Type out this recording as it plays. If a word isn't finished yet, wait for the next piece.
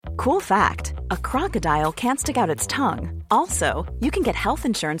Cool fact, a crocodile can't stick out its tongue. Also, you can get health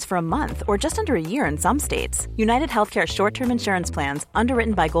insurance for a month or just under a year in some states. United Healthcare short-term insurance plans,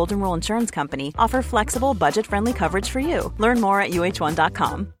 underwritten by Golden Rule Insurance Company, offer flexible, budget-friendly coverage for you. Learn more at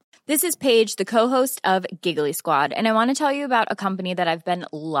uh1.com. This is Paige, the co-host of Giggly Squad, and I want to tell you about a company that I've been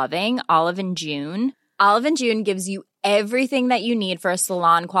loving, Olive & June. Olive & June gives you everything that you need for a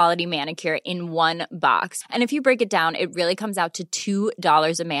salon-quality manicure in one box. And if you break it down, it really comes out to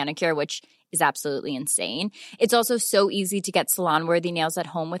 $2 a manicure, which is absolutely insane. It's also so easy to get salon-worthy nails at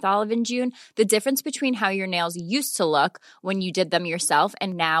home with Olive & June. The difference between how your nails used to look when you did them yourself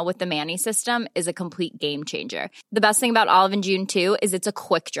and now with the Mani system is a complete game changer. The best thing about Olive & June, too, is it's a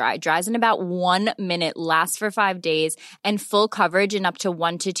quick dry. Dries in about 1 minute, lasts for 5 days, and full coverage in up to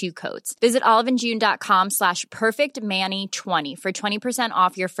 1 to 2 coats. Visit oliveandjune.com/perfectmani20 for 20%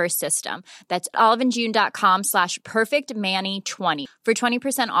 off your first system. That's oliveandjune.com/perfectmani20 for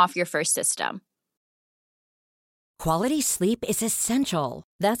 20% off your first system. Quality sleep is essential.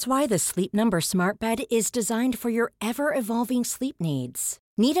 That's why the Sleep Number Smart Bed is designed for your ever-evolving sleep needs.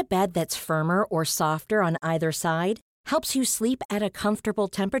 Need a bed that's firmer or softer on either side? Helps you sleep at a comfortable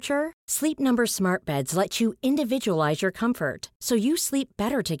temperature? Sleep Number Smart Beds let you individualize your comfort, so you sleep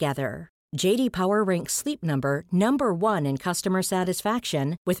better together. J.D. Power ranks Sleep Number number 1 in customer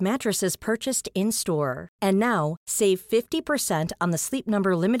satisfaction with mattresses purchased in-store. And now, save 50% on the Sleep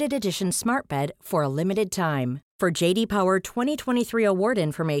Number Limited Edition Smart Bed for a limited time. For J.D. Power 2023 award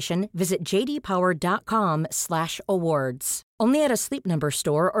information, visit jdpower.com/awards. Only at a Sleep Number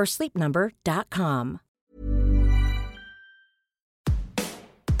store or sleepnumber.com.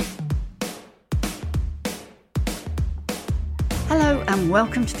 Hello and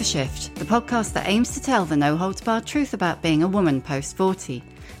welcome to The Shift, the podcast that aims to tell the no-holds-barred truth about being a woman post-40.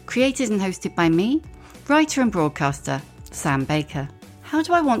 Created and hosted by me, writer and broadcaster, Sam Baker. How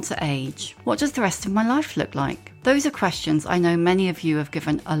do I want to age? What does the rest of my life look like? Those are questions I know many of you have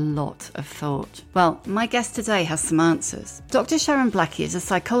given a lot of thought. Well, my guest today has some answers. Dr. Sharon Blackie is a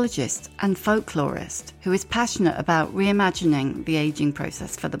psychologist and folklorist who is passionate about reimagining the aging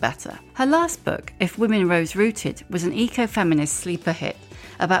process for the better. Her last book, If Women Rose Rooted, was an eco-feminist sleeper hit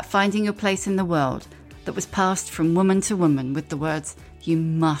about finding your place in the world that was passed from woman to woman with the words, "You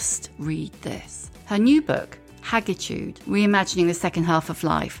must read this." Her new book, Haggitude, Reimagining the Second Half of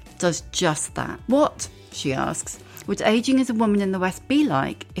Life, does just that. What, she asks, would aging as a woman in the West be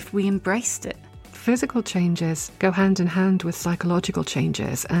like if we embraced it? Physical changes go hand in hand with psychological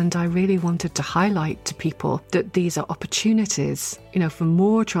changes, and I really wanted to highlight to people that these are opportunities, for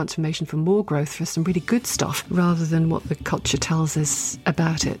more transformation, for more growth, for some really good stuff, rather than what the culture tells us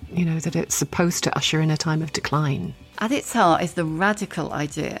about it, that it's supposed to usher in a time of decline. At its heart is the radical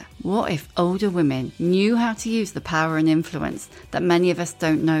idea. What if older women knew how to use the power and influence that many of us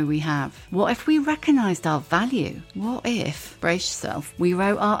don't know we have? What if we recognised our value? What if, brace yourself, we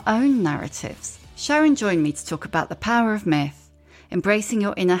wrote our own narratives? Sharon joined me to talk about the power of myth, embracing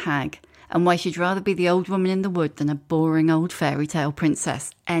your inner hag, and why she'd rather be the old woman in the wood than a boring old fairy tale princess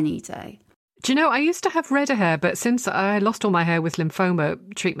any day. Do you know, I used to have redder hair, but since I lost all my hair with lymphoma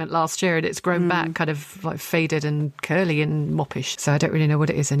treatment last year, and it's grown back kind of like faded and curly and moppish. So I don't really know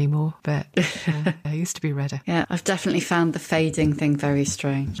what it is anymore, but I used to be redder. Yeah, I've definitely found the fading thing very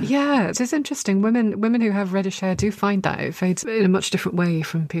strange. Yeah, it is interesting. Women who have reddish hair do find that it fades in a much different way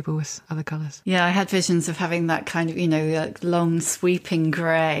from people with other colours. Yeah, I had visions of having that kind of, like long sweeping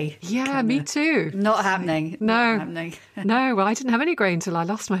grey. Yeah, me too. Not happening. No. Not happening. No, well, I didn't have any grey until I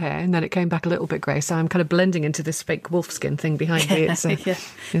lost my hair, and then it came back a little bit grey, so I'm kind of blending into this fake wolfskin thing behind me as I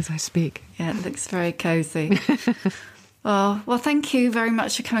speak. Yeah, it looks very cosy. Oh, well, thank you very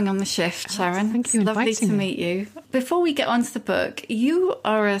much for coming on The Shift, Sharon. Thank you. It's lovely to meet you. Before we get on to the book, you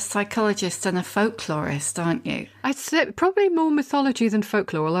are a psychologist and a folklorist, aren't you? I'd say probably more mythology than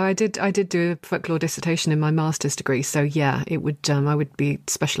folklore, although I did do a folklore dissertation in my master's degree, so yeah, it would I would be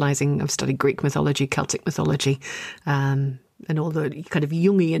specialising. I've studied Greek mythology, Celtic mythology, and all the kind of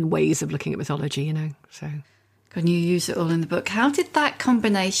Jungian ways of looking at mythology, so. And you use it all in the book. How did that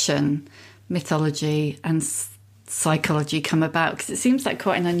combination, mythology and psychology, come about? Because it seems like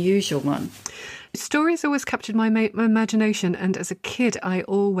quite an unusual one. Stories always captured my imagination, and as a kid I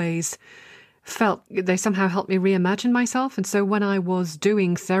always felt they somehow helped me reimagine myself. And so when I was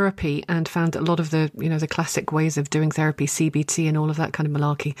doing therapy and found a lot of the, the classic ways of doing therapy, CBT and all of that kind of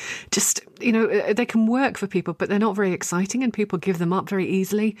malarkey, just, they can work for people, but they're not very exciting and people give them up very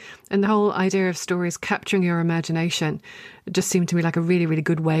easily. And the whole idea of stories capturing your imagination just seemed to me like a really, really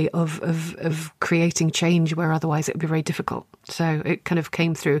good way of creating change where otherwise it would be very difficult. So it kind of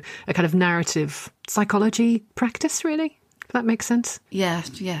came through a kind of narrative psychology practice, really. that makes sense? Yeah,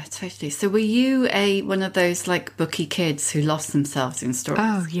 totally. So were you one of those like booky kids who lost themselves in stories?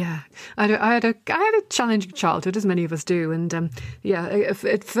 Oh, yeah. I had a challenging childhood, as many of us do. And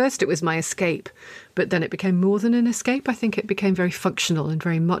at first it was my escape, but then it became more than an escape. I think it became very functional and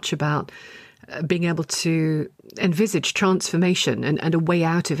very much about being able to envisage transformation and a way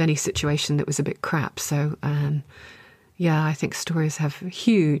out of any situation that was a bit crap. So, I think stories have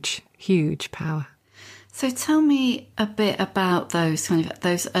huge, huge power. So tell me a bit about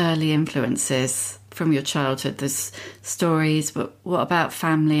those early influences from your childhood. There's stories, but what about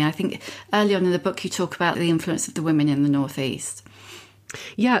family? I think early on in the book you talk about the influence of the women in the Northeast.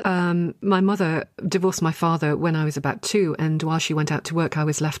 Yeah, my mother divorced my father when I was about 2, and while she went out to work, I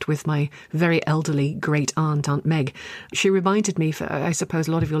was left with my very elderly great aunt, Aunt Meg. She reminded me, I suppose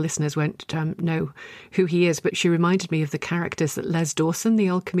a lot of your listeners won't know who he is, but she reminded me of the characters that Les Dawson, the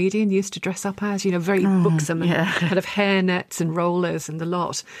old comedian, used to dress up as, very buxom and kind of hairnets and rollers and the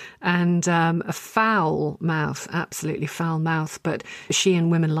lot, and a foul mouth, absolutely foul mouth. But she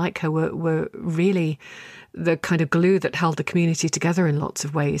and women like her were really the kind of glue that held the community together in lots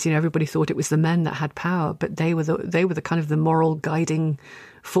of ways. Everybody thought it was the men that had power, but they were the kind of the moral guiding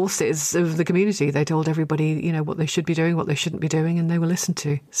forces of the community. They told everybody, what they should be doing, what they shouldn't be doing, and they were listened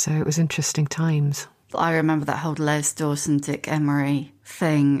to. So it was interesting times. I remember that whole Les Dawson, Dick Emery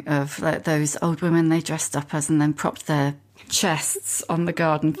thing of those old women they dressed up as and then propped their chests on the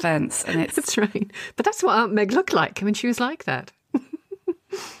garden fence. And That's right. But that's what Aunt Meg looked like. I mean, she was like that.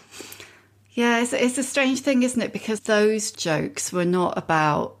 Yeah, it's a strange thing, isn't it? Because those jokes were not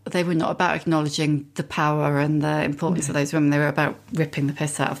about acknowledging the power and the importance of those women. They were about ripping the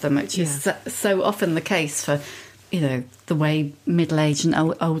piss out of them, which is so often the case for, the way middle-aged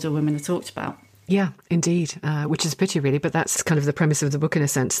and older women are talked about. Yeah, indeed, which is a pity, really. But that's kind of the premise of the book, in a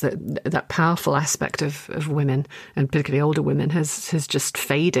sense, that powerful aspect of women, and particularly older women, has just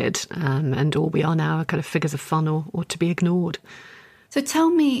faded, and all we are now are kind of figures of fun or to be ignored. So tell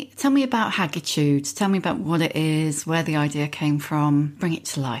me about Haggitude. Tell me about what it is, where the idea came from. Bring it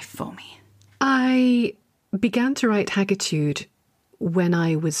to life for me. I began to write Haggitude when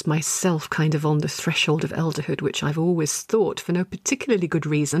I was myself kind of on the threshold of elderhood, which I've always thought, for no particularly good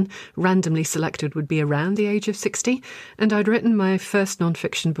reason, randomly selected would be around the age of 60. And I'd written my first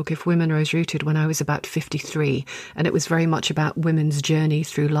non-fiction book, If Women Rose Rooted, when I was about 53. And it was very much about women's journey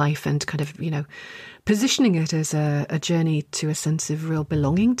through life and kind of, positioning it as a journey to a sense of real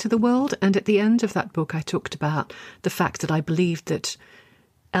belonging to the world. And at the end of that book, I talked about the fact that I believed that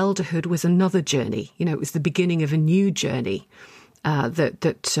elderhood was another journey. It was the beginning of a new journey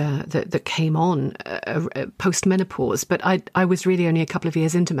that came on post-menopause. But I was really only a couple of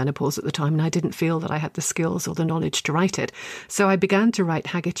years into menopause at the time, and I didn't feel that I had the skills or the knowledge to write it. So I began to write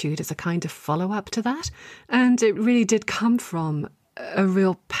Haggitude as a kind of follow-up to that. And it really did come from a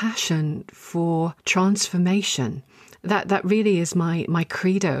real passion for transformation. That really is my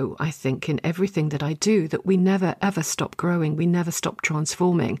credo, I think, in everything that I do, that we never, ever stop growing. We never stop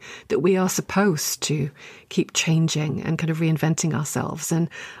transforming, that we are supposed to keep changing and kind of reinventing ourselves. And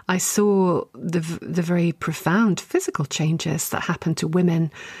I saw the very profound physical changes that happen to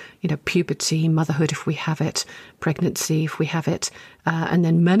women, puberty, motherhood, if we have it, pregnancy, if we have it, and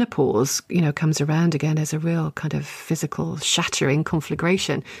then menopause, comes around again as a real kind of physical shattering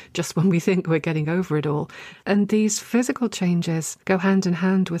conflagration, just when we think we're getting over it all. And these physical changes go hand in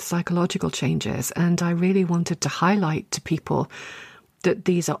hand with psychological changes. And I really wanted to highlight to people that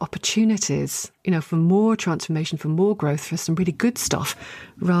these are opportunities, for more transformation, for more growth, for some really good stuff,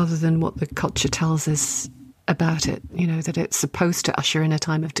 rather than what the culture tells us about it, that it's supposed to usher in a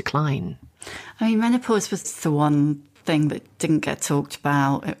time of decline. I mean, menopause was the one thing that didn't get talked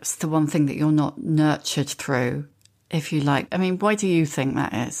about. It was the one thing that you're not nurtured through, if you like. I mean, why do you think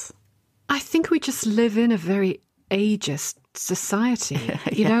that is? I think we just live in a very ageist society,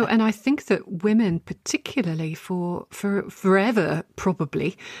 and I think that women, particularly for forever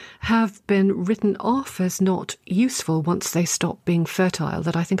probably, have been written off as not useful once they stop being fertile.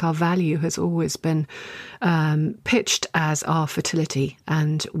 That I think our value has always been pitched as our fertility,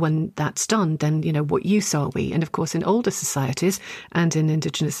 and when that's done, then what use are we? And of course, in older societies and in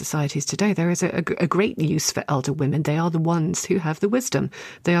Indigenous societies today, there is a great use for elder women. They are the ones who have the wisdom.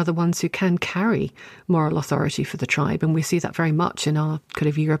 They are the ones who can carry moral authority for the tribe, and we see that very much in our kind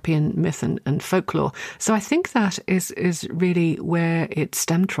of European myth and folklore. So I think that is really where it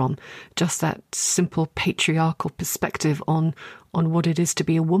stemmed from, just that simple patriarchal perspective on what it is to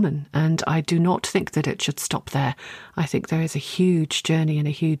be a woman. And I do not think that it should stop there. I think there is a huge journey and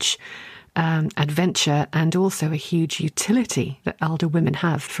a huge adventure and also a huge utility that elder women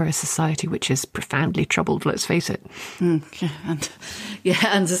have for a society which is profoundly troubled, let's face it. Understatement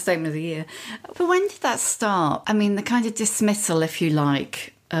of the year. But when did that start? I mean, the kind of dismissal, if you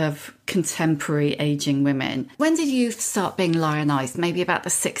like, of contemporary ageing women. When did youth start being lionised? Maybe about the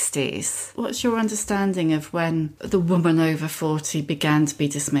 60s. What's your understanding of when the woman over 40 began to be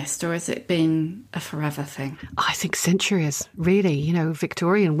dismissed, or has it been a forever thing? I think centuries, really. You know,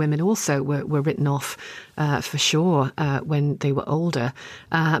 Victorian women also were written off for sure when they were older.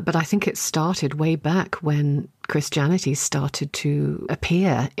 But I think it started way back when Christianity started to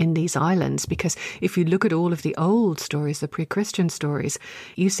appear in these islands, because if you look at all of the old stories, the pre-Christian stories,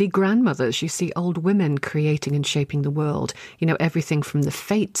 you see grandmothers, you see old women creating and shaping the world. You know, everything from the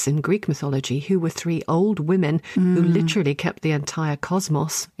Fates in Greek mythology, who were three old women who literally kept the entire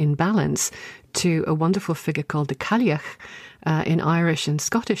cosmos in balance, to a wonderful figure called the Cailleach in Irish and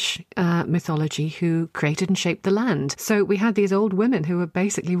Scottish mythology, who created and shaped the land. So we had these old women who were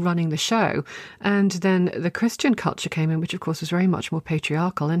basically running the show. And then the Christian culture came in, which of course was very much more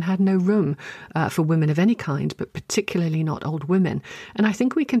patriarchal and had no room for women of any kind, but particularly not old women. And I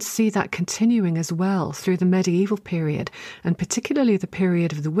think we can see that continuing as well through the medieval period, and particularly the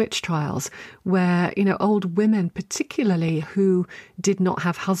period of the witch trials, where, you know, old women, particularly who did not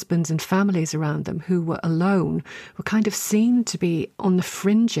have husbands and families around them, who were alone, were kind of seen to be on the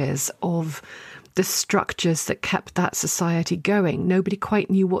fringes of the structures that kept that society going. Nobody quite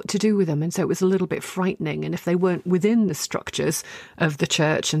knew what to do with them, and so it was a little bit frightening. And if they weren't within the structures of the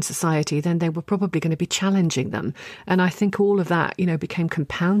church and society, then they were probably going to be challenging them. And I think all of that, you know, became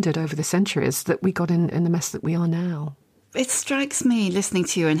compounded over the centuries that we got in the mess that we are now. It strikes me, listening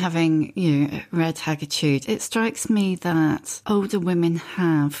to you and having, you know, read Haggitude, it strikes me that older women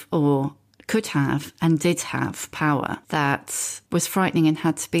have, or could have and did have, power that was frightening and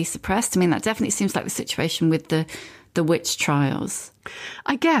had to be suppressed. I mean, that definitely seems like the situation with the witch trials.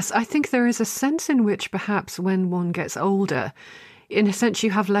 I think there is a sense in which perhaps when one gets older, in a sense,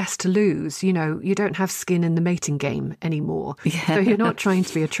 you have less to lose. You know, you don't have skin in the mating game anymore. Yeah. So you're not trying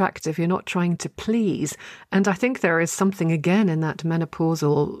to be attractive. You're not trying to please. And I think there is something, again, in that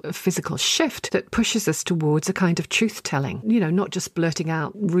menopausal physical shift that pushes us towards a kind of truth-telling. You know, not just blurting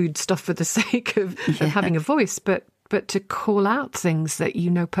out rude stuff for the sake of having a voice, but to call out things that you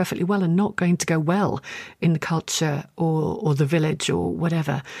know perfectly well are not going to go well in the culture or the village or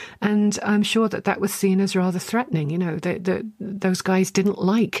whatever. And I'm sure that was seen as rather threatening. You know, those guys didn't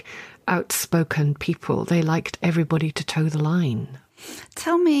like outspoken people. They liked everybody to toe the line.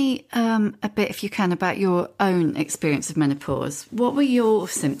 Tell me a bit, if you can, about your own experience of menopause. What were your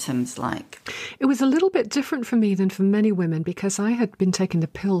symptoms like? It was a little bit different for me than for many women, because I had been taking the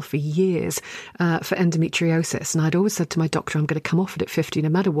pill for years for endometriosis. And I'd always said to my doctor, I'm going to come off it at 50 no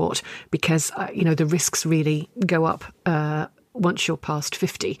matter what, because, you know, the risks really go up once you're past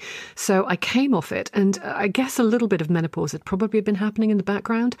 50. So I came off it, and I guess a little bit of menopause had probably been happening in the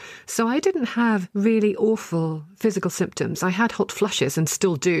background. So I didn't have really awful physical symptoms. I had hot flushes and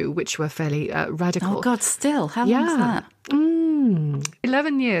still do, which were fairly radical. Oh God, still? How long is that?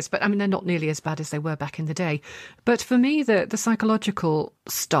 11 years, but I mean, they're not nearly as bad as they were back in the day. But for me, the psychological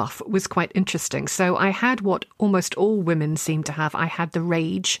stuff was quite interesting. So I had what almost all women seem to have. I had the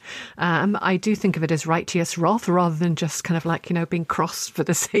rage. I do think of it as righteous wrath rather than just kind of like, you know, being cross for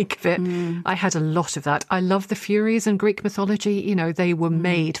the sake of it. I had a lot of that. I love the Furies in Greek mythology. You know, they were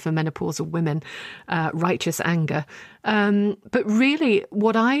made for menopausal women, righteous anger. But really,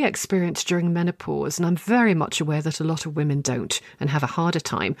 what I experienced during menopause, and I'm very much aware that a lot of women don't and have a harder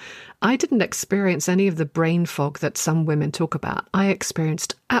time, I didn't experience any of the brain fog that some women talk about. I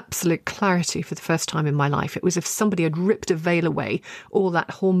experienced absolute clarity for the first time in my life. It was as if somebody had ripped a veil away, all that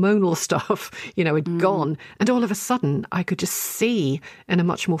hormonal stuff, you know, had gone. And all of a sudden, I could just see in a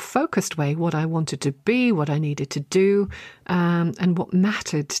much more focused way what I wanted to be, what I needed to do, and what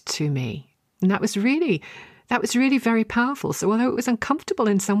mattered to me. And that was really very powerful. So although it was uncomfortable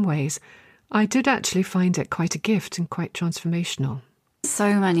in some ways, I did actually find it quite a gift and quite transformational.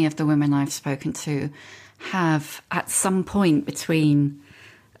 So many of the women I've spoken to have, at some point between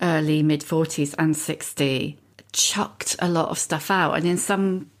early, mid-40s and 60, chucked a lot of stuff out, and in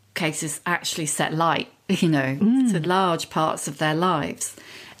some cases actually set light, you know, to large parts of their lives.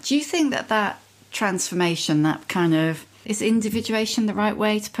 Do you think that transformation, that kind of Is individuation the right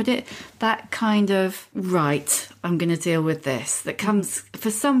way to put it? That kind of, right, I'm going to deal with this, that comes for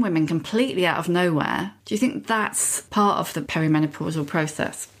some women completely out of nowhere. Do you think that's part of the perimenopausal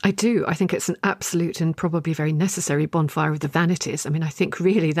process? I do. I think it's an absolute and probably very necessary bonfire of the vanities. I mean, I think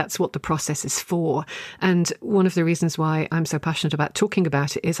really that's what the process is for. And one of the reasons why I'm so passionate about talking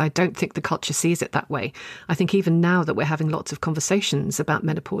about it is I don't think the culture sees it that way. I think even now that we're having lots of conversations about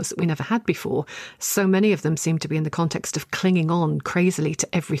menopause that we never had before, so many of them seem to be in the context of clinging on crazily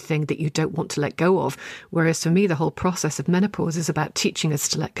to everything that you don't want to let go of. Whereas for me, the whole process of menopause is about teaching us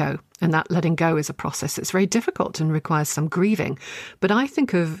to let go. And that letting go is a process that's very difficult and requires some grieving. But I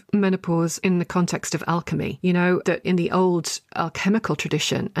think of menopause in the context of alchemy, you know, that in the old alchemical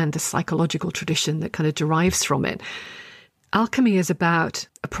tradition and the psychological tradition that kind of derives from it, alchemy is about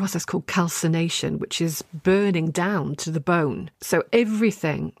a process called calcination, which is burning down to the bone. So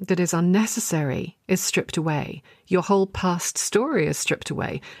everything that is unnecessary is stripped away. Your whole past story is stripped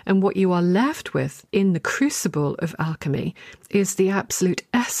away. And what you are left with in the crucible of alchemy is the absolute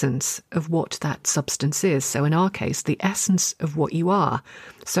essence of what that substance is. So in our case, the essence of what you are.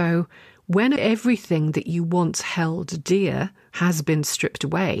 So when everything that you once held dear has been stripped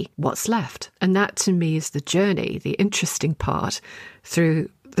away, what's left? And that to me is the journey, the interesting part through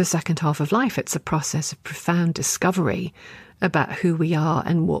the second half of life. It's a process of profound discovery about who we are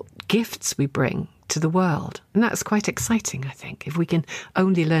and what gifts we bring to the world. And that's quite exciting, I think, if we can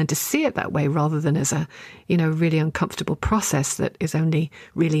only learn to see it that way rather than as a, you know, really uncomfortable process that is only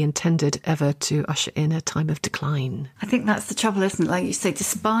really intended ever to usher in a time of decline. I think that's the trouble, isn't it? Like you say,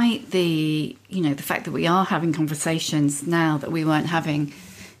 despite the, you know, the fact that we are having conversations now that we weren't having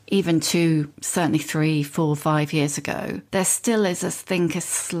even 2, certainly 3, 4, 5 years ago, there still is, I think, a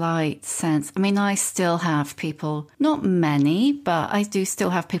slight sense. I mean, I still have people, not many, but I do still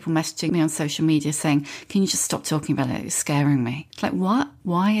have people messaging me on social media saying, can you just stop talking about it? It's scaring me. It's like, what?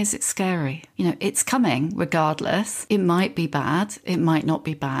 Why is it scary? You know, it's coming regardless. It might be bad. It might not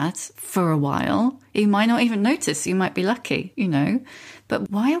be bad for a while. You might not even notice. You might be lucky, you know. But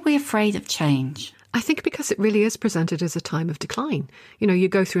why are we afraid of change? I think because it really is presented as a time of decline. You know, you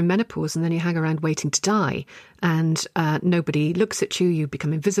go through menopause and then you hang around waiting to die and nobody looks at you, you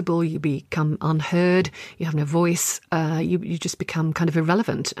become invisible, you become unheard, you have no voice, you just become kind of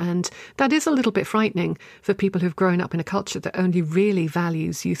irrelevant. And that is a little bit frightening for people who've grown up in a culture that only really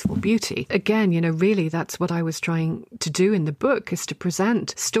values youthful beauty. Again, you know, really that's what I was trying to do in the book, is to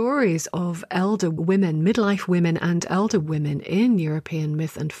present stories of elder women, midlife women and elder women in European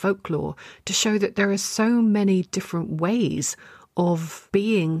myth and folklore to show that there are so many different ways of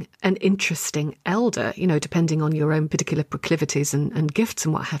being an interesting elder, you know, depending on your own particular proclivities and gifts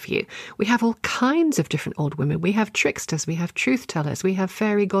and what have you. We have all kinds of different old women. We have tricksters, we have truth tellers, we have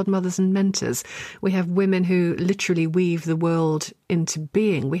fairy godmothers and mentors. We have women who literally weave the world into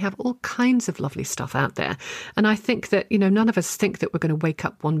being. We have all kinds of lovely stuff out there. And I think that, you know, none of us think that we're going to wake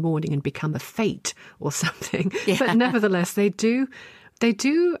up one morning and become a fate or something. Yeah. But nevertheless, they do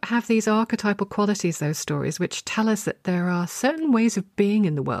have these archetypal qualities, those stories, which tell us that there are certain ways of being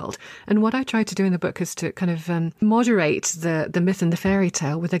in the world. And what I try to do in the book is to kind of moderate the myth and the fairy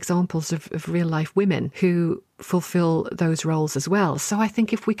tale with examples of real life women who fulfill those roles as well. So I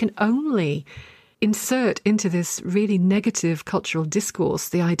think if we can only insert into this really negative cultural discourse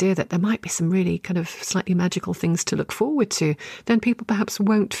the idea that there might be some really kind of slightly magical things to look forward to, then people perhaps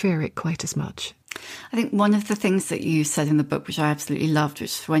won't fear it quite as much. I think one of the things that you said in the book, which I absolutely loved,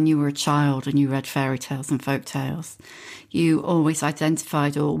 was when you were a child and you read fairy tales and folk tales, you always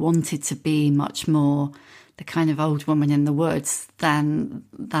identified or wanted to be much more the kind of old woman in the woods than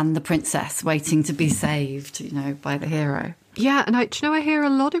the princess waiting to be saved, you know, by the hero. Yeah, and I hear a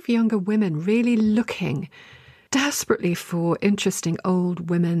lot of younger women really looking desperately for interesting old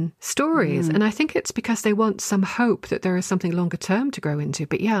women stories. And I think it's because they want some hope that there is something longer term to grow into.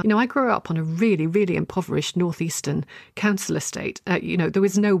 But yeah, you know, I grew up on a really, really impoverished northeastern council estate. You know, there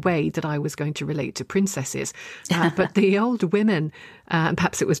was no way that I was going to relate to princesses. But the old women, and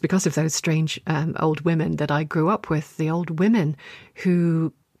perhaps it was because of those strange old women that I grew up with, the old women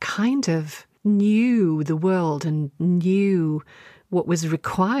who kind of knew the world and knew what was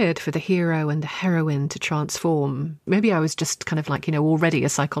required for the hero and the heroine to transform. Maybe I was just kind of like, you know, already a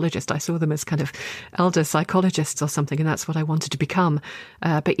psychologist. I saw them as kind of elder psychologists or something, and that's what I wanted to become.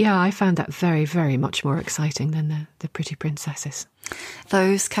 But yeah, I found that very, very much more exciting than the pretty princesses.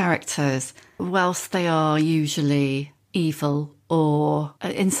 Those characters, whilst they are usually evil or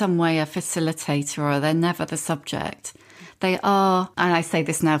in some way a facilitator, or they're never the subject, they are, and I say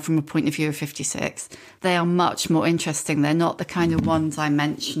this now from a point of view of 56, they are much more interesting. They're not the kind of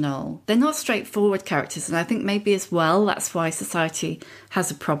one-dimensional. They're not straightforward characters. And I think maybe as well, that's why society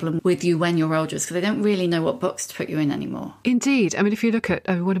has a problem with you when you're older, because they don't really know what books to put you in anymore. Indeed. I mean, if you look at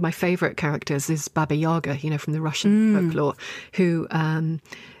one of my favourite characters is Baba Yaga, from the Russian folklore, who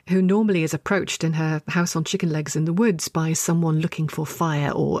normally is approached in her house on chicken legs in the woods by someone looking for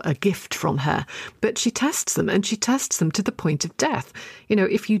fire or a gift from her. But she tests them, and she tests them to the point of death.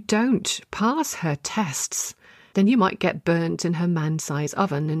 If you don't pass her tests, then you might get burnt in her man-size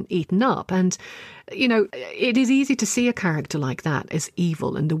oven and eaten up. And, it is easy to see a character like that as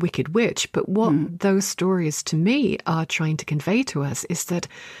evil and the wicked witch. But what those stories to me are trying to convey to us is that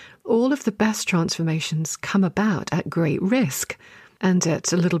all of the best transformations come about at great risk and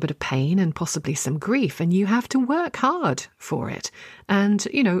at a little bit of pain and possibly some grief, and you have to work hard for it. And,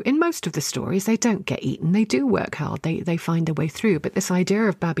 in most of the stories, they don't get eaten. They do work hard. They find a way through. But this idea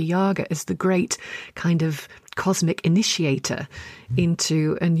of Baba Yaga as the great kind of cosmic initiator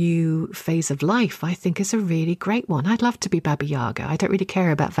into a new phase of life, I think is a really great one. I'd love to be Baba Yaga. I don't really care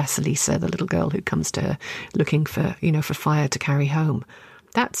about Vasilisa, the little girl who comes to her looking for, for fire to carry home.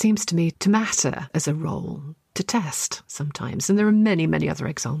 That seems to me to matter as a role to test sometimes. And there are many, many other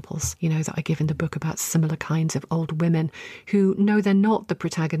examples, that I give in the book about similar kinds of old women who know they're not the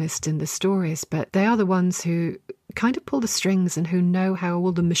protagonist in the stories, but they are the ones who kind of pull the strings and who know how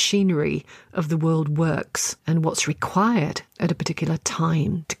all the machinery of the world works and what's required at a particular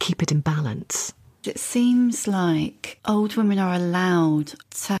time to keep it in balance. It seems like old women are allowed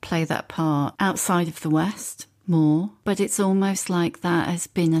to play that part outside of the West more, but it's almost like that has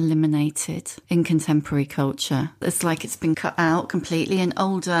been eliminated in contemporary culture. It's like it's been cut out completely. And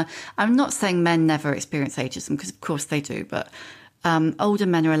older, I'm not saying men never experience ageism, because of course they do, but older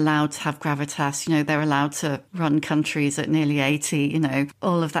men are allowed to have gravitas, they're allowed to run countries at nearly 80,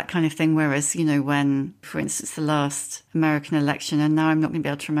 all of that kind of thing. Whereas, when, for instance, the last American election, and now I'm not going to be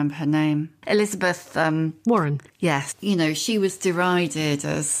able to remember her name, Elizabeth Warren. Yes. She was derided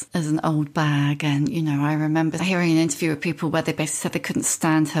as an old bag. And, I remember hearing an interview with people where they basically said they couldn't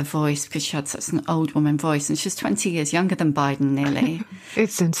stand her voice because she had such an old woman voice. And she's 20 years younger than Biden, nearly.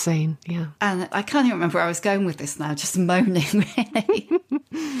 It's insane, yeah. And I can't even remember where I was going with this now, just moaning, really.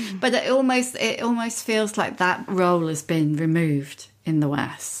 But it almost feels like that role has been removed in the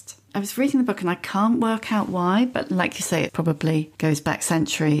West. I was reading the book and I can't work out why, but like you say, it probably goes back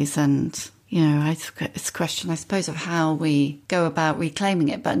centuries and, it's a question, I suppose, of how we go about reclaiming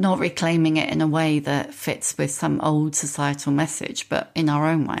it, but not reclaiming it in a way that fits with some old societal message, but in our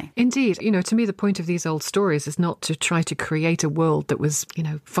own way. Indeed. To me, the point of these old stories is not to try to create a world that was,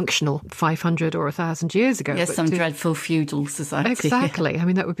 functional 500 or 1,000 years ago. Yes, some dreadful feudal society. Exactly. I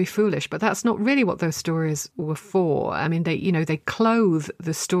mean, that would be foolish, but that's not really what those stories were for. I mean, they clothe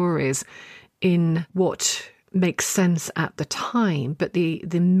the stories in what makes sense at the time, but the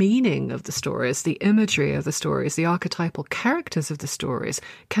meaning of the stories, the imagery of the stories, the archetypal characters of the stories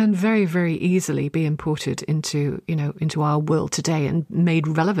can very, very easily be imported into our world today and made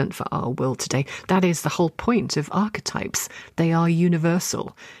relevant for our world today. That is the whole point of archetypes. They are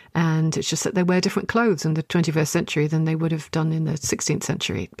universal. And it's just that they wear different clothes in the 21st century than they would have done in the 16th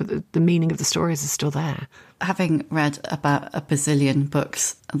century. But the meaning of the stories is still there. Having read about a bazillion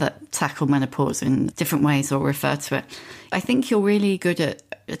books that tackle menopause in different ways or refer to it, I think you're really good at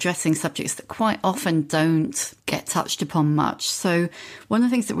addressing subjects that quite often don't get touched upon much. So one of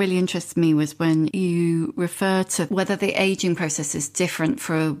the things that really interested me was when you refer to whether the ageing process is different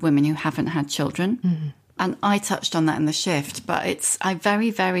for women who haven't had children. Mm-hmm. And I touched on that in The Shift, but I've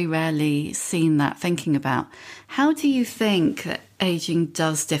very, very rarely seen that thinking about. How do you think that ageing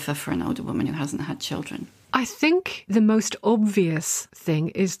does differ for an older woman who hasn't had children? I think the most obvious thing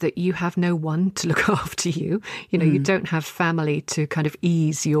is that you have no one to look after you. You don't have family to kind of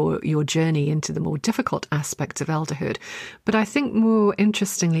ease your journey into the more difficult aspects of elderhood. But I think more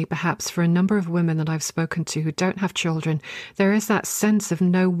interestingly, perhaps for a number of women that I've spoken to who don't have children, there is that sense of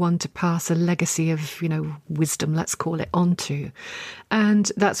no one to pass a legacy of, wisdom, let's call it, onto. And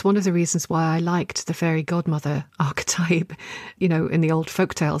that's one of the reasons why I liked the fairy godmother archetype, in the old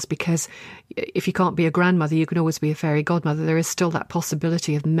folktales, because if you can't be a grandmother, you can always be a fairy godmother. There is still that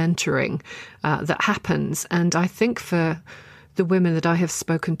possibility of mentoring that happens. And I think for the women that I have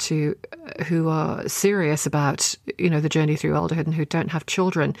spoken to who are serious about, the journey through elderhood and who don't have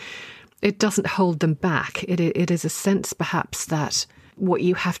children, it doesn't hold them back. It is a sense perhaps that what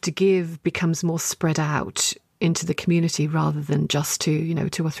you have to give becomes more spread out into the community rather than just to,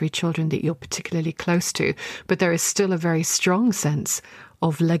 2 or 3 children that you're particularly close to. But there is still a very strong sense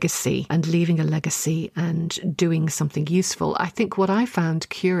of legacy and leaving a legacy and doing something useful. I think what I found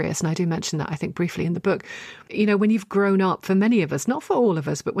curious, and I do mention that I think briefly in the book, when you've grown up, for many of us, not for all of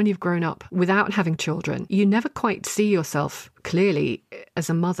us, but when you've grown up without having children, you never quite see yourself clearly as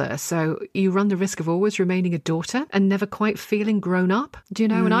a mother. So you run the risk of always remaining a daughter and never quite feeling grown up. Do you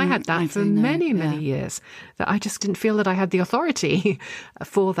know? And I had that for many years, that I just didn't feel that I had the authority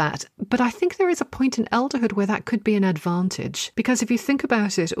for that. But I think there is a point in elderhood where that could be an advantage. Because if you think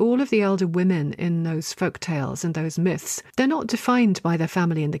about it, all of the elder women in those folk tales and those myths, they're not defined by their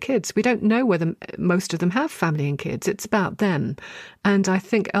family and the kids. We don't know whether most of them have family and kids. It's about them. And I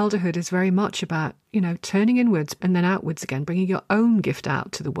think elderhood is very much about, turning inwards and then outwards again, bringing your own gift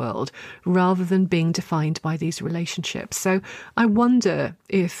out to the world rather than being defined by these relationships. So I wonder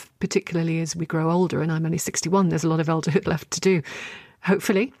if, particularly as we grow older, and I'm only 61, there's a lot of elderhood left to do,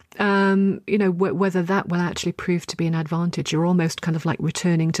 hopefully, whether that will actually prove to be an advantage. You're almost kind of like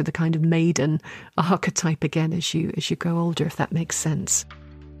returning to the kind of maiden archetype again as you grow older, if that makes sense.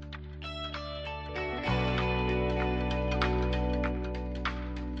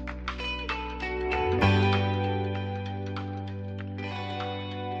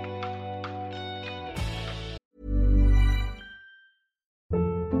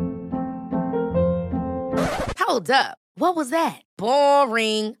 Hold up. What was that?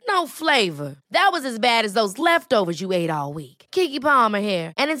 Boring. No flavor. That was as bad as those leftovers you ate all week. Keke Palmer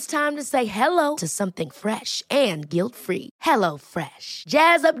here, and it's time to say hello to something fresh and guilt-free. Hello Fresh.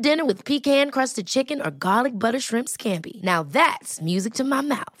 Jazz up dinner with pecan-crusted chicken or garlic butter shrimp scampi. Now that's music to my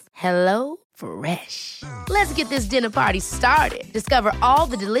mouth. Hello Fresh. Let's get this dinner party started. Discover all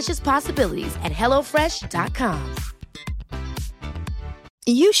the delicious possibilities at hellofresh.com.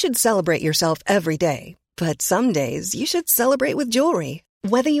 You should celebrate yourself every day. But some days you should celebrate with jewelry.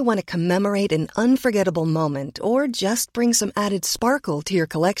 Whether you want to commemorate an unforgettable moment or just bring some added sparkle to your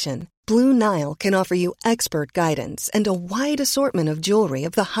collection, Blue Nile can offer you expert guidance and a wide assortment of jewelry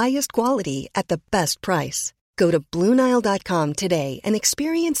of the highest quality at the best price. Go to BlueNile.com today and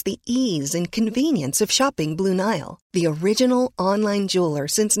experience the ease and convenience of shopping Blue Nile, the original online jeweler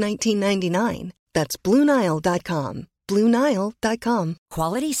since 1999. That's BlueNile.com. BlueNile.com.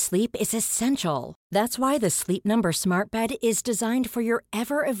 Quality sleep is essential. That's why the Sleep Number Smart Bed is designed for your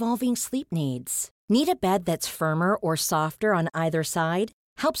ever-evolving sleep needs. Need a bed that's firmer or softer on either side?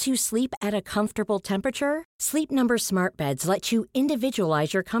 Helps you sleep at a comfortable temperature? Sleep Number Smart Beds let you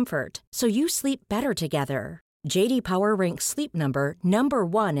individualize your comfort, so you sleep better together. J.D. Power ranks Sleep Number number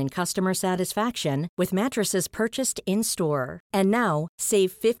 1 in customer satisfaction with mattresses purchased in-store. And now,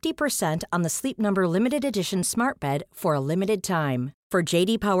 save 50% on the Sleep Number Limited Edition Smart Bed for a limited time. For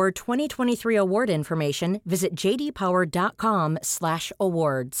J.D. Power 2023 award information, visit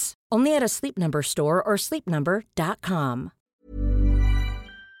jdpower.com/awards. Only at a Sleep Number store or sleepnumber.com.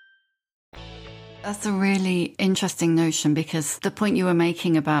 That's a really interesting notion, because the point you were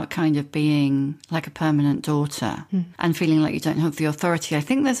making about kind of being like a permanent daughter and feeling like you don't have the authority, I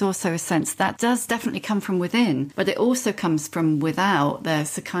think there's also a sense that does definitely come from within, but it also comes from without.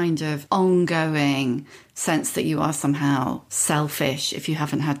 There's a kind of ongoing sense that you are somehow selfish if you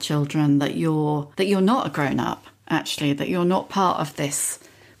haven't had children, that you're not a grown-up, actually, that you're not part of this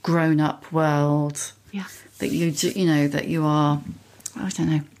grown-up world. Yeah. That that you are, I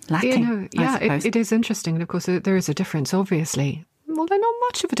don't know, lacking. It is interesting. And of course, there is a difference, obviously. Although not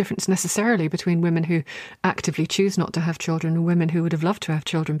much of a difference necessarily between women who actively choose not to have children and women who would have loved to have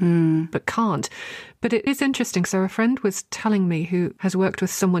children but can't. But it is interesting. So a friend was telling me, who has worked with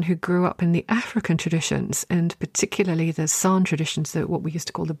someone who grew up in the African traditions, and particularly the San traditions, what we used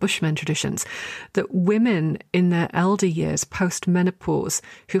to call the Bushmen traditions, that women in their elder years, post-menopause,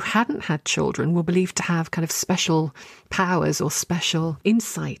 who hadn't had children were believed to have kind of special powers or special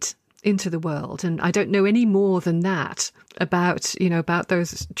insight into the world. And I don't know any more than that about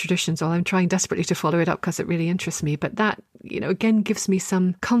those traditions, or I'm trying desperately to follow it up because it really interests me. But that, again, gives me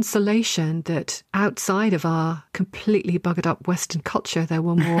some consolation that outside of our completely buggered up Western culture, there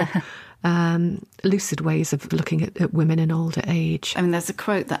were more lucid ways of looking at women in older age. I mean, there's a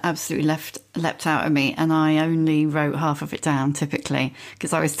quote that absolutely leapt out at me, and I only wrote half of it down typically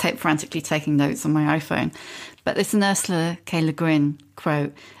because I was frantically taking notes on my iPhone. But it's an Ursula K. Le Guin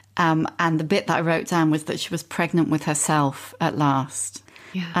quote. And the bit that I wrote down was that she was pregnant with herself at last.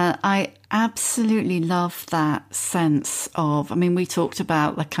 Yeah. I absolutely love that sense of, I mean, we talked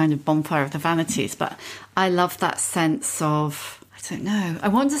about the kind of bonfire of the vanities, but I love that sense of, I don't know, I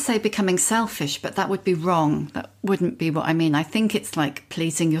want to say becoming selfish, but that would be wrong. That wouldn't be what I mean. I think it's like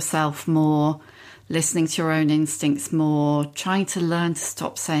pleasing yourself more, listening to your own instincts more, trying to learn to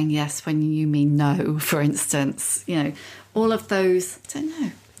stop saying yes when you mean no, for instance, all of those, I don't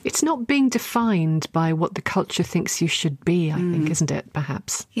It's not being defined by what the culture thinks you should be, I think, isn't it,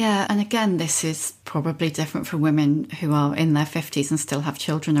 perhaps? Yeah, and again, this is probably different for women who are in their 50s and still have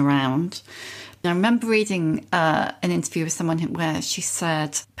children around. I remember reading an interview with someone where she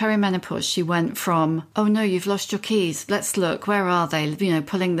said, perimenopause, she went from, oh no, you've lost your keys, let's look, where are they? You know,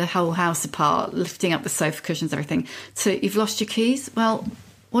 pulling the whole house apart, lifting up the sofa cushions, everything, to you've lost your keys? Well,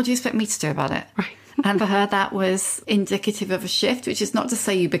 what do you expect me to do about it? Right. And for her, that was indicative of a shift, which is not to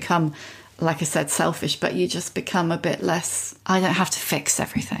say you become, like I said, selfish, but you just become a bit less, I don't have to fix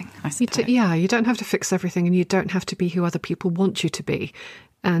everything, I suppose. You don't have to fix everything, and you don't have to be who other people want you to be.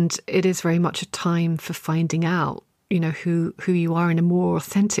 And it is very much a time for finding out, you know, who you are in a more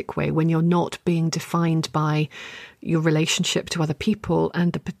authentic way, when you're not being defined by your relationship to other people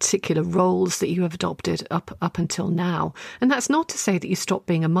and the particular roles that you have adopted up until now. And that's not to say that you stop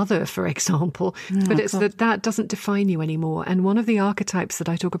being a mother, for example, but it's that doesn't define you anymore. And one of the archetypes that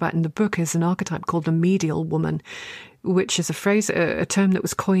I talk about in the book is an archetype called the medial woman, which is a term that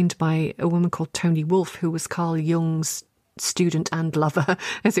was coined by a woman called Toni Wolff, who was Carl Jung's student and lover,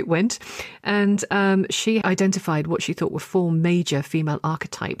 as it went. And she identified what she thought were 4 major female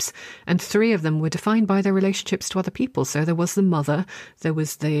archetypes, and 3 of them were defined by their relationships to other people. So there was the mother, there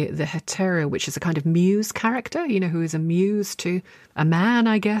was the hetero, which is a kind of muse character, you know, who is a muse to a man,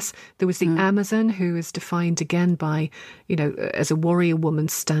 I guess. There was the Amazon, who is defined again by, you know, as a warrior woman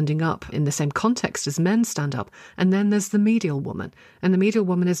standing up in the same context as men stand up. And then there's the medial woman. And the medial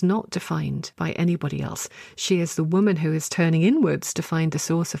woman is not defined by anybody else. She is the woman who is turning inwards to find the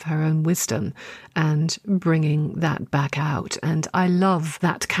source of her own wisdom and bringing that back out. And I love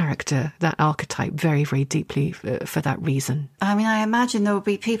that character, that archetype, very, very deeply for that reason. I mean, I imagine there will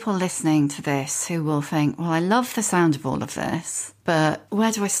be people listening to this who will think, well, I love the sound of all of this, but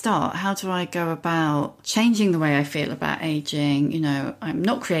where do I start? How do I go about changing the way I feel about aging? You know, I'm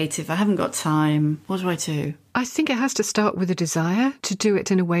not creative, I haven't got time. What do I do? I think it has to start with a desire to do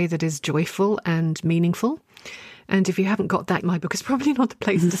it in a way that is joyful and meaningful. And if you haven't got that, my book is probably not the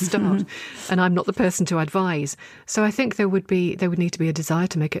place to start. And I'm not the person to advise. So I think there would need to be a desire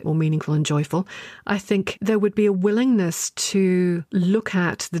to make it more meaningful and joyful. I think there would be a willingness to look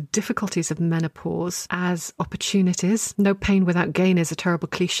at the difficulties of menopause as opportunities. No pain without gain is a terrible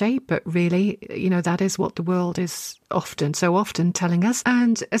cliche, but really, you know, that is what the world is so often telling us.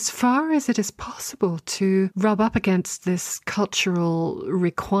 And as far as it is possible to rub up against this cultural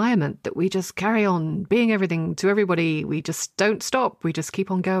requirement that we just carry on being everything to everybody, we just don't stop, we just keep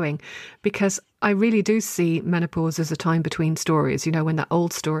on going. Because I really do see menopause as a time between stories, you know, when that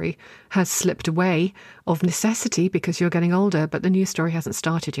old story has slipped away of necessity because you're getting older, but the new story hasn't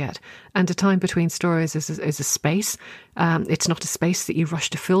started yet. And a time between stories is a space. It's not a space that you rush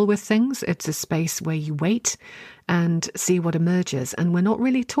to fill with things. It's a space where you wait and see what emerges. And we're not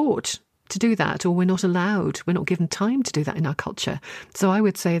really taught to do that, or we're not given time to do that in our culture. So I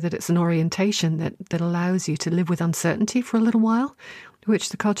would say that it's an orientation that allows you to live with uncertainty for a little while, which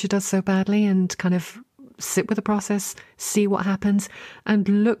the culture does so badly, and kind of sit with the process, see what happens, and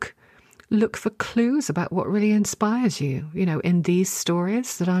look for clues about what really inspires you, you know, in these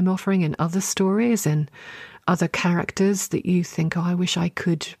stories that I'm offering, in other stories, in other characters that you think, oh, I wish I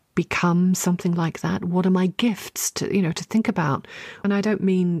could become something like that. What are my gifts to think about? And I don't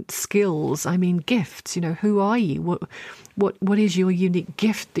mean skills, I mean gifts. You know, who are you? What is your unique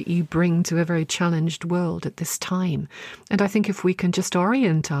gift that you bring to a very challenged world at this time? And I think if we can just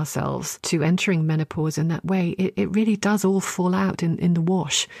orient ourselves to entering menopause in that way, it really does all fall out in the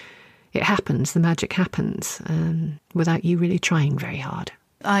wash. It happens, the magic happens, without you really trying very hard.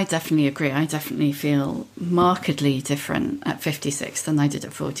 I definitely agree. I definitely feel markedly different at 56 than I did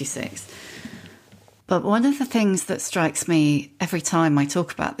at 46. But one of the things that strikes me every time I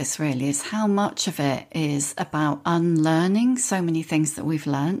talk about this really is how much of it is about unlearning so many things that we've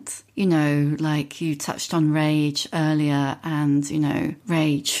learnt. You know, like you touched on rage earlier, and, you know,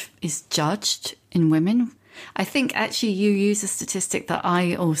 rage is judged in women. I think actually you use a statistic that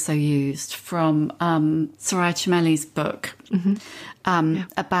I also used from Soraya Chemeli's book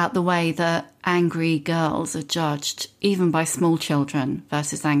about the way that angry girls are judged even by small children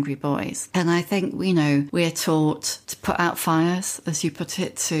versus angry boys. And I think, you know, we're taught to put out fires, as you put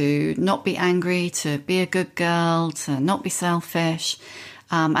it, to not be angry, to be a good girl, to not be selfish.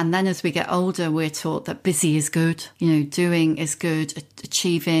 And then as we get older, we're taught that busy is good, you know, doing is good,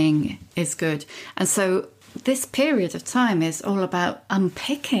 achieving is good. And so this period of time is all about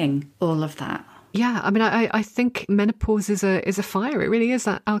unpicking all of that. Yeah, I mean, I think menopause is a fire. It really is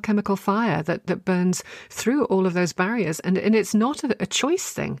that alchemical fire that burns through all of those barriers. And it's not a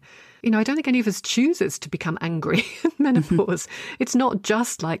choice thing. I don't think any of us chooses to become angry at menopause. It's not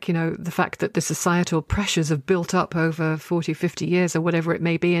just like, the fact that the societal pressures have built up over 40, 50 years or whatever it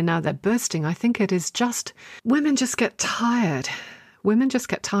may be, and now they're bursting. I think it is just women just get tired. Women just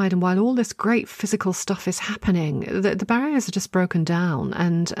get tired, and while all this great physical stuff is happening, the barriers are just broken down,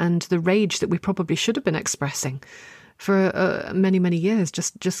 and the rage that we probably should have been expressing for many, many years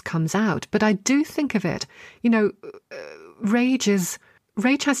just comes out. But I do think of it,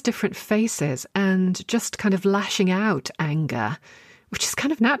 rage has different faces, and just kind of lashing out anger, which is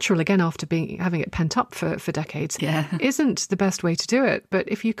kind of natural again after having it pent up for decades, isn't the best way to do it. But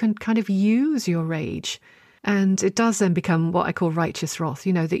if you can kind of use your rage, and it does then become what I call righteous wrath,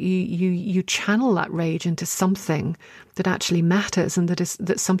 that you channel that rage into something that actually matters, and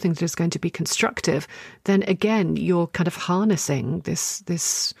that's something that is going to be constructive, then again, you're kind of harnessing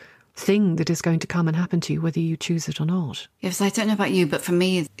this thing that is going to come and happen to you, whether you choose it or not. Yes, I don't know about you, but for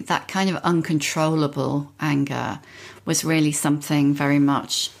me, that kind of uncontrollable anger was really something very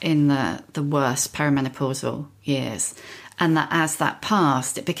much in the worst perimenopausal years. And that as that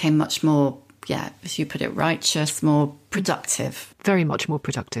passed, it became much more, as you put it, righteous, more productive. Very much more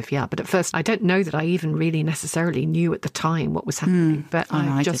productive, yeah. But at first, I don't know that I even really necessarily knew at the time what was happening. But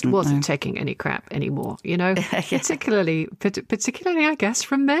I just wasn't taking any crap anymore, particularly, I guess,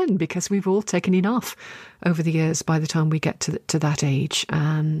 from men, because we've all taken enough over the years by the time we get to that age.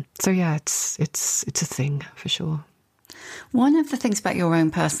 So, yeah, it's a thing for sure. One of the things about your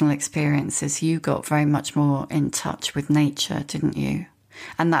own personal experience is you got very much more in touch with nature, didn't you?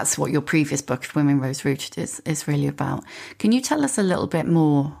 And that's what your previous book, Women Rose Rooted, is really about. Can you tell us a little bit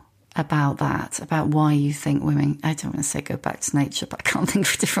more about that, about why you think women, I don't want to say go back to nature, but I can't think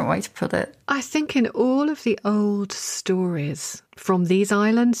of a different way to put it. I think in all of the old stories from these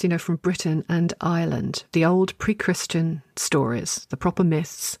islands, from Britain and Ireland, the old pre-Christian stories, the proper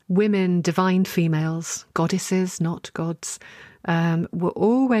myths, women, divine females, goddesses, not gods, were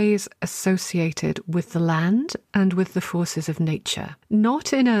always associated with the land and with the forces of nature.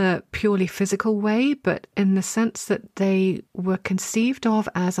 Not in a purely physical way, but in the sense that they were conceived of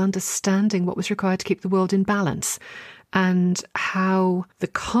as understanding what was required to keep the world in balance, and how the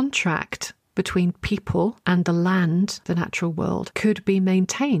contract between people and the land, the natural world, could be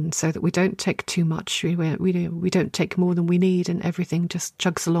maintained so that we don't take too much, we don't take more than we need, and everything just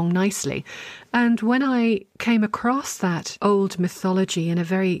chugs along nicely. And when I came across that old mythology in a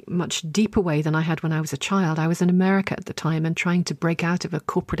very much deeper way than I had when I was a child, I was in America at the time and trying to break out of a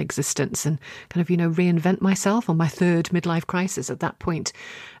corporate existence and kind of, reinvent myself on my third midlife crisis at that point.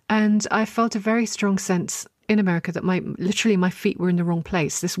 And I felt a very strong sense in America that literally my feet were in the wrong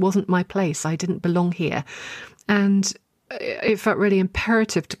place. This wasn't my place. I didn't belong here. And it felt really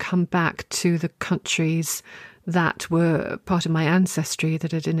imperative to come back to the countries that were part of my ancestry,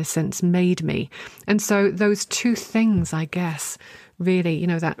 that had in a sense made me. And so those two things, I guess, really,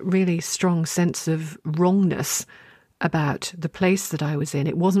 that really strong sense of wrongness about the place that I was in.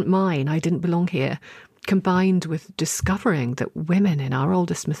 It wasn't mine. I didn't belong here. Combined with discovering that women in our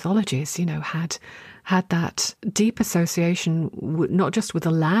oldest mythologies, had that deep association, not just with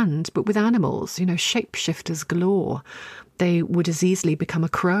the land, but with animals, shapeshifters galore. They would as easily become a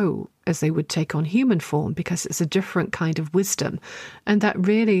crow as they would take on human form, because it's a different kind of wisdom. And that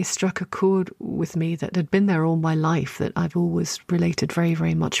really struck a chord with me that had been there all my life, that I've always related very,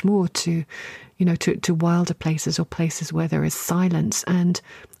 very much more to, to wilder places, or places where there is silence. And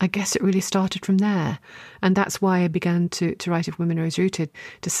I guess it really started from there. And that's why I began to write of Women Rose Rooted,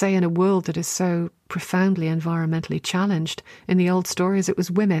 to say in a world that is so profoundly environmentally challenged, in the old stories it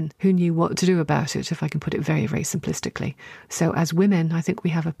was women who knew what to do about it, if I can put it very, very simplistically. So as women, I think we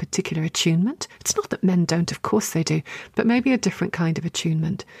have a particular attunement. It's not that men don't, of course they do, but maybe a different kind of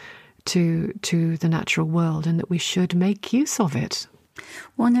attunement to the natural world, and that we should make use of it.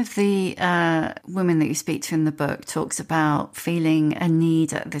 One of the women that you speak to in the book talks about feeling a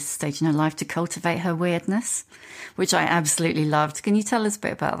need at this stage in her life to cultivate her weirdness, which I absolutely loved. Can you tell us a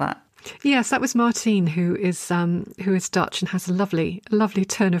bit about that? Yes, that was Martine, who is Dutch and has a lovely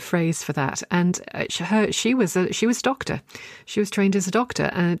turn of phrase for that. And she was a doctor. She was trained as a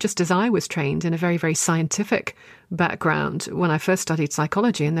doctor, just as I was trained in a very, very scientific background when I first studied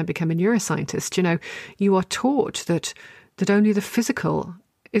psychology and then became a neuroscientist. You are taught that only the physical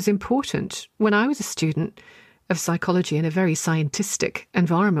is important. When I was a student of psychology in a very scientistic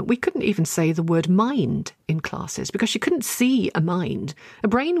environment, we couldn't even say the word mind in classes because she couldn't see a mind. A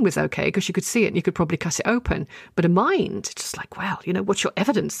brain was okay because you could see it and you could probably cut it open. But a mind, it's just like, wow, what's your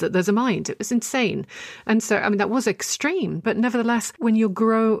evidence that there's a mind? It was insane. And so, that was extreme. But nevertheless, when you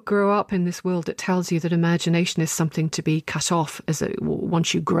grow up in this world that tells you that imagination is something to be cut off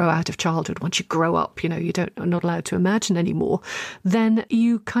once you grow out of childhood, once you grow up, you're not allowed to imagine anymore, then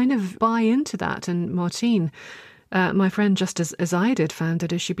you kind of buy into that. And Martine, my friend, just as I did, found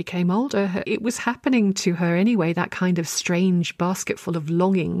that as she became older, it was happening to her anyway, that kind of strange basket full of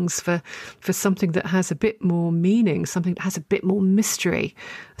longings for something that has a bit more meaning, something that has a bit more mystery,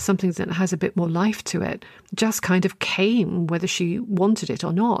 something that has a bit more life to it, just kind of came whether she wanted it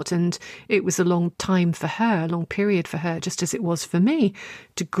or not. And it was a long time for her, a long period for her, just as it was for me,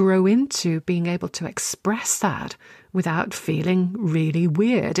 to grow into being able to express that without feeling really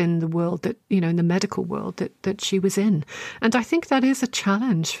weird in the world that, in the medical world that she was in. And I think that is a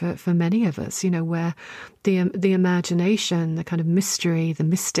challenge for many of us, where the imagination, the kind of mystery, the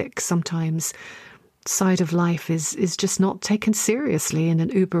mystic sometimes side of life is just not taken seriously in an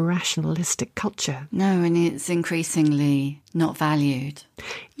uber rationalistic culture. No, and it's increasingly not valued.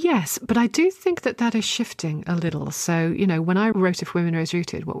 Yes, but I do think that is shifting a little. So, when I wrote If Women Rose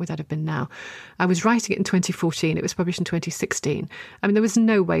Rooted, what would that have been now? I was writing it in 2014. It was published in 2016. There was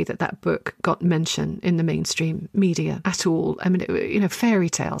no way that book got mention in the mainstream media at all. Fairy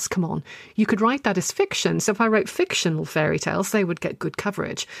tales, come on. You could write that as fiction. So if I wrote fictional fairy tales, they would get good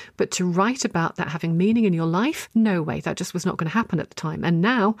coverage. But to write about that having meaning in your life, no way. That just was not going to happen at the time. And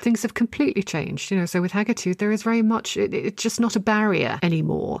now things have completely changed. So with Haggertooth, there is very much, it's just not a barrier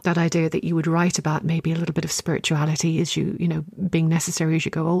anymore. That idea that you would write about maybe a little bit of spirituality as you being necessary as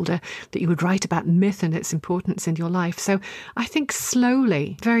you go older, that you would write about myth and its importance in your life. So I think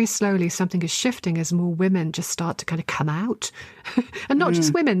slowly, very slowly, something is shifting as more women just start to kind of come out. And not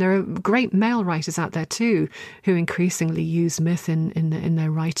just women, there are great male writers out there too, who increasingly use myth in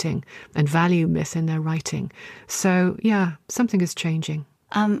their writing and value myth in their writing. So yeah, something is changing.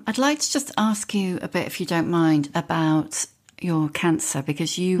 I'd like to just ask you a bit, if you don't mind, about your cancer,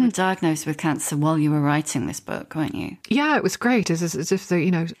 because you were diagnosed with cancer while you were writing this book, weren't you? Yeah, it was great. As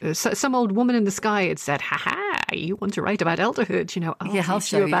if some old woman in the sky had said, "Ha, you want to write about elderhood? I'll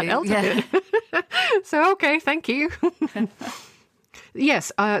teach you about elderhood." Yeah. So, okay, thank you.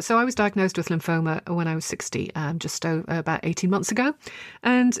 Yes, so I was diagnosed with lymphoma when I was 60, just about 18 months ago.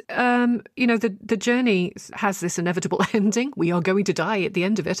 And, the journey has this inevitable ending. We are going to die at the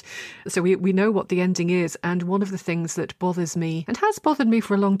end of it. So we know what the ending is. And one of the things that bothers me, and has bothered me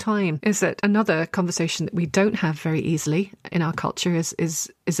for a long time, is that another conversation that we don't have very easily in our culture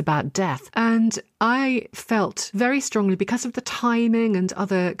is about death. And I felt very strongly, because of the timing and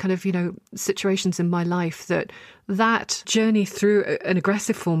other kind of, situations in my life, that journey through an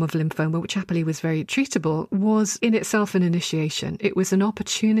aggressive form of lymphoma, which happily was very treatable, was in itself an initiation. It was an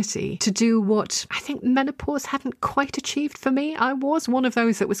opportunity to do what I think menopause hadn't quite achieved for me. I was one of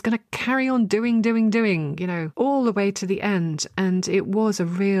those that was going to carry on doing, all the way to the end. And it was a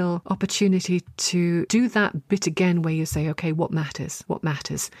real opportunity to do that bit again where you say, okay, what matters? What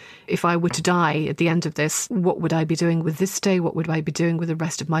matters? If I were to die at the end of this, what would I be doing with this day? What would I be doing with the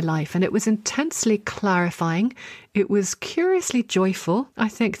rest of my life? And it was intensely clarifying. It was curiously joyful. I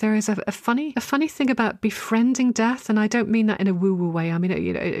think there is a funny thing about befriending death, and I don't mean that in a woo-woo way. I mean,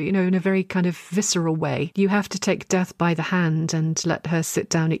 in a very kind of visceral way. You have to take death by the hand and let her sit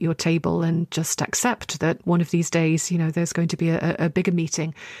down at your table and just accept that one of these days, there's going to be a bigger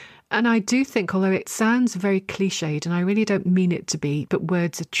meeting. And I do think, although it sounds very cliched, and I really don't mean it to be, but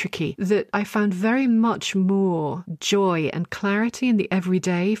words are tricky, that I found very much more joy and clarity in the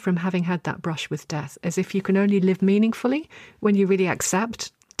everyday from having had that brush with death, as if you can only live meaningfully when you really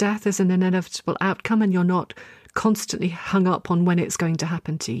accept death as an inevitable outcome and you're not constantly hung up on when it's going to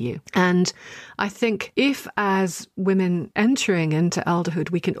happen to you. And I think if, as women entering into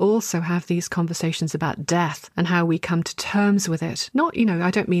elderhood, we can also have these conversations about death and how we come to terms with it. Not, I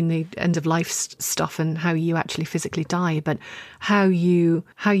don't mean the end of life stuff and how you actually physically die, but how you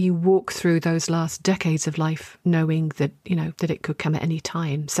walk through those last decades of life, knowing that, that it could come at any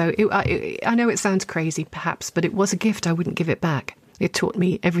time. So I know it sounds crazy perhaps, but it was a gift. I wouldn't give it back. It taught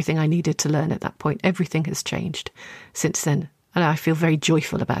me everything I needed to learn at that point. Everything has changed since then, and I feel very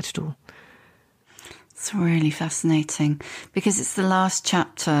joyful about it all. It's really fascinating, because it's the last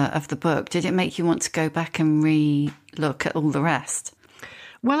chapter of the book. Did it make you want to go back and re-look at all the rest?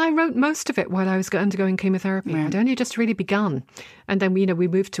 Well, I wrote most of it while I was undergoing chemotherapy. Right. I'd only just really begun. And then, we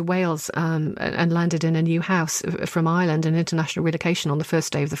moved to Wales and landed in a new house from Ireland, an international relocation on the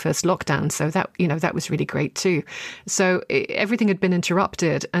first day of the first lockdown. So that was really great too. So everything had been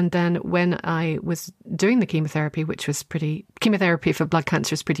interrupted. And then when I was doing the chemotherapy, chemotherapy for blood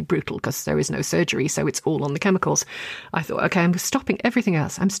cancer is pretty brutal because there is no surgery. So it's all on the chemicals. I thought, okay, I'm stopping everything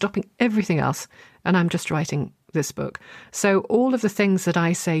else. And I'm just writing this book. So all of the things that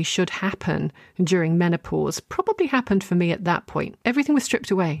I say should happen during menopause probably happened for me at that point. Everything was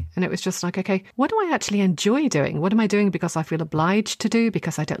stripped away. And it was just like, okay, what do I actually enjoy doing? What am I doing because I feel obliged to do,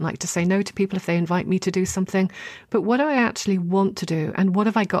 because I don't like to say no to people if they invite me to do something? But what do I actually want to do? And what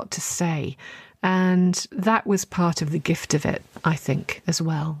have I got to say? And that was part of the gift of it, I think, as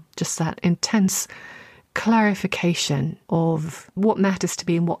well. Just that intense clarification of what matters to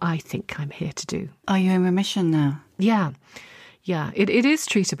me and what I think I'm here to do. Are you in remission now? Yeah. It is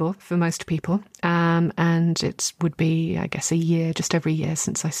treatable for most people. And it would be, I guess, just over a year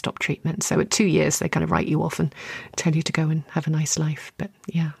since I stopped treatment. So at 2 years, they kind of write you off and tell you to go and have a nice life. But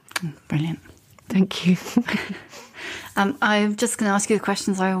yeah. Brilliant. Thank you. I'm just going to ask you the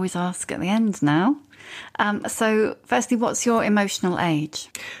questions I always ask at the end now. So firstly, what's your emotional age?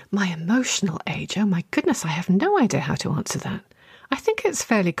 My emotional age? Oh my goodness, I have no idea how to answer that. I think it's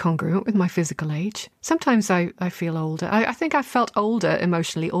fairly congruent with my physical age. Sometimes I feel older. I think I've felt older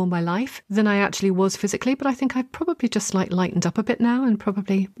emotionally all my life than I actually was physically, but I think I've probably just lightened up a bit now and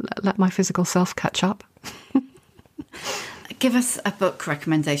probably let my physical self catch up. Give us a book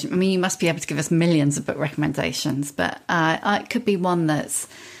recommendation. I mean, you must be able to give us millions of book recommendations, but it could be one that's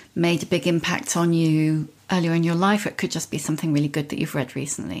made a big impact on you earlier in your life. It could just be something really good that you've read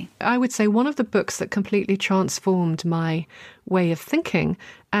recently. I would say one of the books that completely transformed my way of thinking,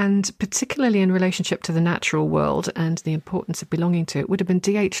 and particularly in relationship to the natural world and the importance of belonging to it, would have been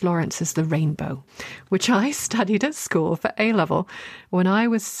D.H. Lawrence's The Rainbow, which I studied at school for A-level when I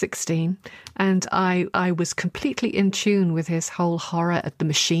was 16. And I was completely in tune with his whole horror at the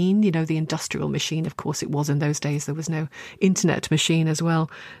machine, the industrial machine. Of course, it was in those days. There was no internet machine as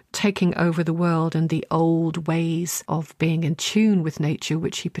well, taking over the world, and the old ways of being in tune with nature,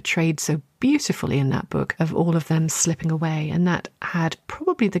 which he portrayed so beautifully in that book, of all of them slipping away. And that had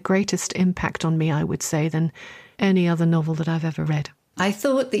probably the greatest impact on me, I would say, than any other novel that I've ever read. I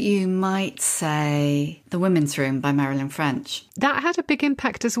thought that you might say The Women's Room by Marilyn French. That had a big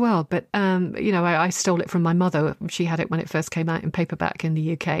impact as well. But, I stole it from my mother. She had it when it first came out in paperback in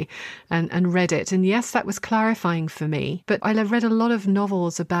the UK and read it. And yes, that was clarifying for me. But I read a lot of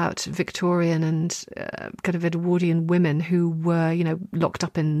novels about Victorian and kind of Edwardian women who were, locked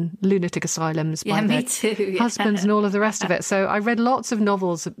up in lunatic asylums by me too. husbands and all of the rest of it. So I read lots of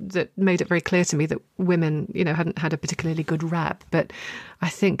novels that made it very clear to me that women, hadn't had a particularly good rap. But I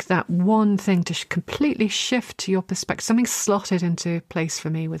think that one thing to completely shift your perspective, something slotted into place for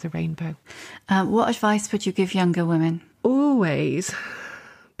me with The Rainbow. What advice would you give younger women? Always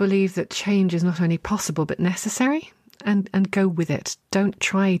believe that change is not only possible but necessary, and go with it. Don't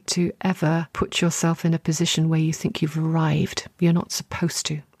try to ever put yourself in a position where you think you've arrived. You're not supposed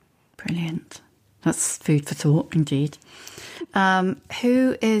to. Brilliant. That's food for thought, indeed.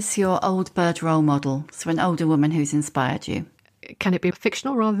 Who is your old bird role model? So an older woman who's inspired you. Can it be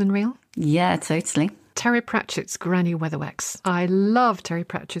fictional rather than real? Yeah, totally. Terry Pratchett's Granny Weatherwax. I love Terry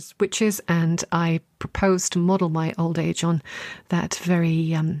Pratchett's Witches, and I propose to model my old age on that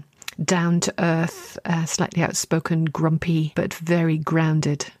very down-to-earth, slightly outspoken, grumpy, but very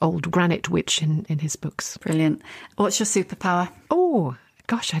grounded old granite witch in his books. Brilliant. What's your superpower? Oh,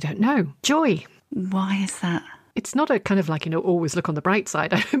 gosh, I don't know. Joy. Why is that? It's not a kind of always look on the bright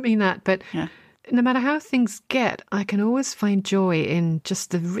side. I don't mean that, but... Yeah. No matter how things get, I can always find joy in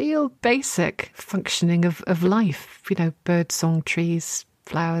just the real basic functioning of life. Bird song, trees,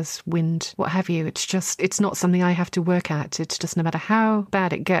 flowers, wind, what have you. It's not something I have to work at. It's just no matter how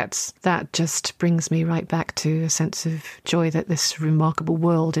bad it gets, that just brings me right back to a sense of joy that this remarkable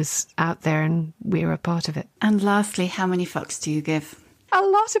world is out there and we're a part of it. And lastly, how many fucks do you give? A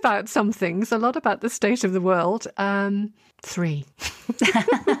lot about some things, a lot about the state of the world. 3.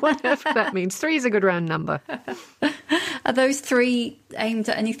 Whatever that means. 3 is a good round number. Are those 3 aimed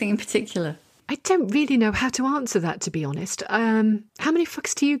at anything in particular? I don't really know how to answer that, to be honest. How many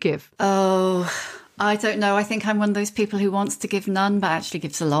fucks do you give? Oh, I don't know. I think I'm one of those people who wants to give none, but actually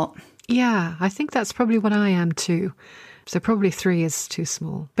gives a lot. Yeah, I think that's probably what I am too. So probably 3 is too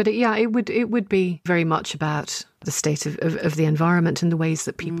small. But it would be very much about the state of the environment and the ways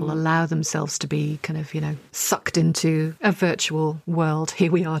that people allow themselves to be kind of, sucked into a virtual world.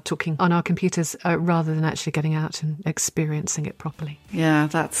 Here we are talking on our computers rather than actually getting out and experiencing it properly. Yeah,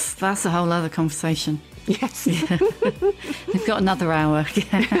 that's a whole other conversation. Yes. Yeah. We've got another hour.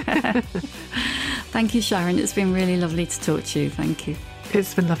 Thank you, Sharon. It's been really lovely to talk to you. Thank you.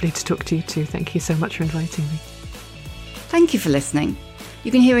 It's been lovely to talk to you too. Thank you so much for inviting me. Thank you for listening.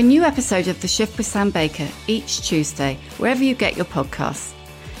 You can hear a new episode of The Shift with Sam Baker each Tuesday, wherever you get your podcasts.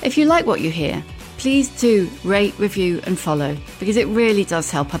 If you like what you hear, please do rate, review and follow, because it really does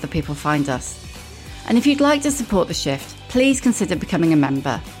help other people find us. And if you'd like to support The Shift, please consider becoming a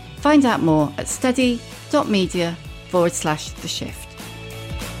member. Find out more at steady.media/The Shift.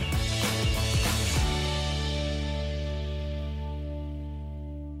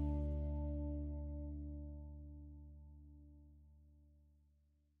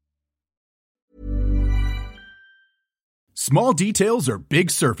 Small details are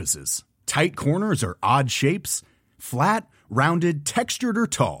big surfaces. Tight corners are odd shapes. Flat, rounded, textured, or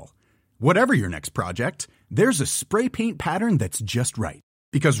tall. Whatever your next project, there's a spray paint pattern that's just right.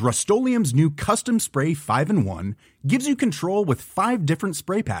 Because Rust-Oleum's new Custom Spray 5-in-1 gives you control with 5 different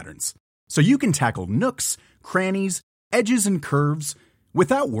spray patterns. So you can tackle nooks, crannies, edges, and curves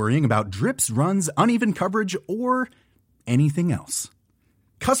without worrying about drips, runs, uneven coverage, or anything else.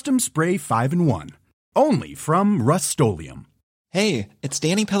 Custom Spray 5-in-1. Only from Rust-Oleum. Hey, it's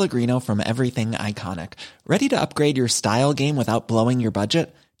Danny Pellegrino from Everything Iconic. Ready to upgrade your style game without blowing your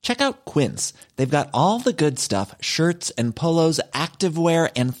budget? Check out Quince. They've got all the good stuff, shirts and polos, activewear,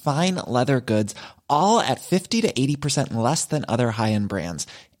 and fine leather goods, all at 50 to 80% less than other high-end brands.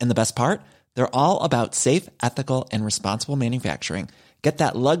 And the best part? They're all about safe, ethical, and responsible manufacturing. Get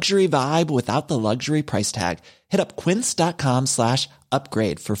that luxury vibe without the luxury price tag. Hit up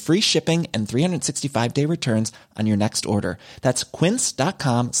quince.com/upgrade for free shipping and 365-day returns on your next order. That's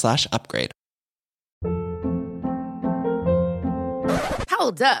quince.com/upgrade.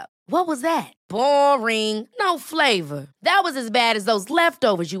 Hold up. What was that? Boring. No flavor. That was as bad as those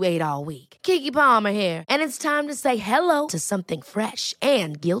leftovers you ate all week. Keke Palmer here. And it's time to say hello to something fresh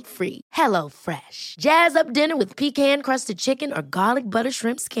and guilt-free. Hello Fresh. Jazz up dinner with pecan-crusted chicken or garlic butter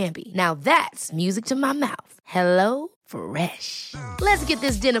shrimp scampi. Now that's music to my mouth. Hello Fresh. Let's get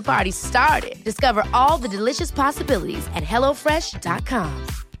this dinner party started. Discover all the delicious possibilities at HelloFresh.com.